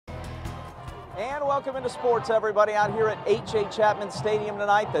And welcome into sports, everybody, out here at H.A. Chapman Stadium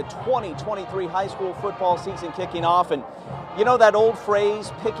tonight, the 2023 high school football season kicking off. And you know that old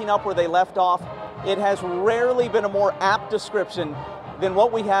phrase, picking up where they left off? It has rarely been a more apt description than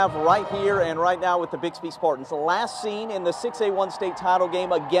what we have right here and right now with the Bixby Spartans. The last seen in the 6A1 state title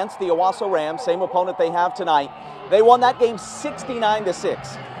game against the Owasso Rams, same opponent they have tonight. They won that game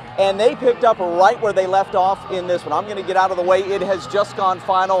 69-6. And they picked up right where they left off in this one. I'm going to get out of the way. It has just gone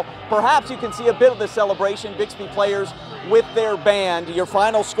final. Perhaps you can see a bit of the celebration, Bixby players with their band. Your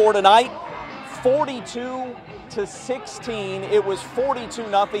final score tonight, 42-16. It was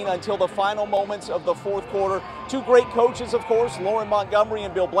 42-0 until the final moments of the fourth quarter. Two great coaches, of course, Lauren Montgomery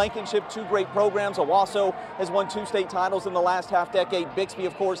and Bill Blankenship. Two great programs. Owasso has won 2 state titles in the last half decade. Bixby,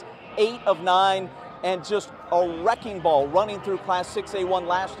 of course, 8 of 9. And just a wrecking ball running through Class 6A1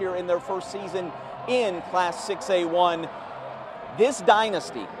 last year in their first season in Class 6A1. This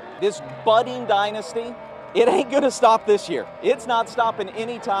dynasty, this budding dynasty, it ain't going to stop this year. It's not stopping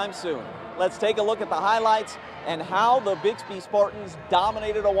anytime soon. Let's take a look at the highlights and how the Bixby Spartans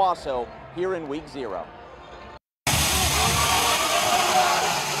dominated Owasso here in Week 0.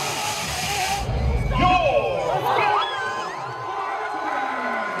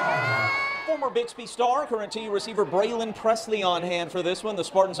 Former Bixby star, current TU receiver Braylon Presley on hand for this one. The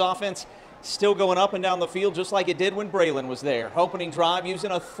Spartans offense still going up and down the field just like it did when Braylon was there. Opening drive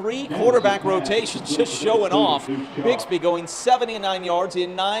using a 3-quarterback rotation, just showing off. Bixby going 79 yards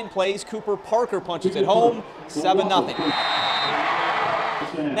in 9 plays. Cooper Parker punches it home, 7-0.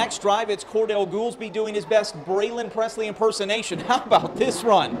 Next drive, it's Cordell Goolsby doing his best Braylon Presley impersonation. How about this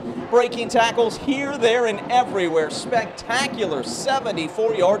run? Breaking tackles here, there, and everywhere. Spectacular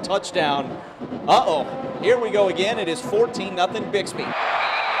 74-yard touchdown. Uh-oh, here we go again. It is 14-0 Bixby.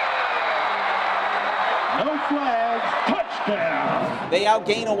 No flags, touchdown. They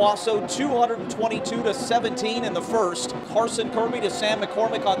outgain Owasso 222-17 in the first. Carson Kirby to Sam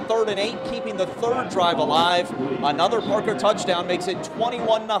McCormick on 3rd and 8, keeping the third drive alive. Another Parker touchdown makes it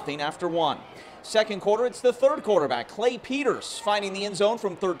 21-0 after 1. Second quarter, it's the third quarterback, Clay Peters, finding the end zone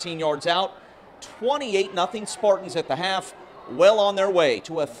from 13 yards out. 28-0 Spartans at the half, well on their way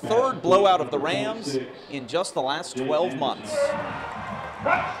to a third blowout of the Rams in just the last 12 months.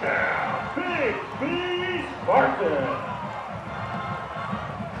 Touchdown, Bixby Spartans.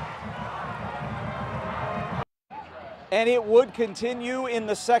 And it would continue in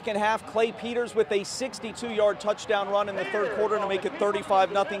the second half. Clay Peters with a 62-yard touchdown run in the third quarter to make it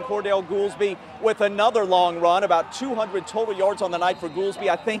 35-0. Cordell Goolsby with another long run, about 200 total yards on the night for Goolsby.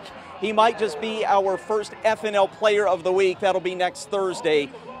 I think he might just be our first FNL player of the week. That'll be next Thursday.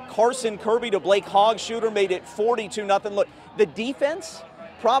 Carson Kirby to Blake Hogshooter made it 42-0. Look, the defense,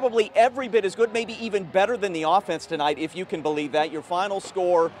 probably every bit as good, maybe even better than the offense tonight, if you can believe that. Your final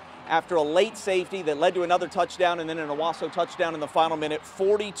score after a late safety that led to another touchdown and then an Owasso touchdown in the final minute,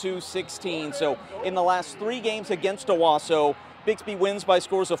 42-16. So in the last 3 games against Owasso, Bixby wins by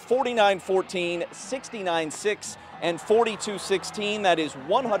scores of 49-14, 69-6, and 42-16. That is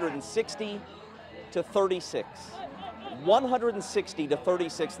 160-36.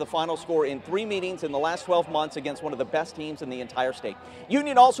 160-36, the final score in 3 meetings in the last 12 months against one of the best teams in the entire state.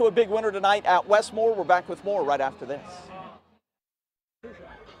 Union also a big winner tonight at Westmore. We're back with more right after this.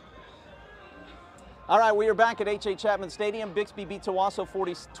 All right, we are back at H.A. Chapman Stadium. Bixby beats Owasso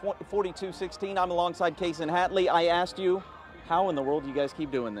 42-16. I'm alongside Kason Hatley. I asked you, how in the world do you guys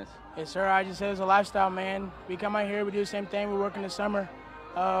keep doing this? Yes, sir. I just said it's a lifestyle, man. We come out here, we do the same thing. We work in the summer.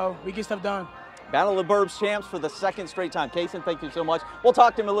 We get stuff done. Battle of the Burbs champs for the 2nd straight time. Kason, thank you so much. We'll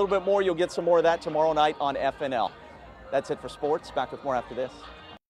talk to him a little bit more. You'll get some more of that tomorrow night on FNL. That's it for sports. Back with more after this.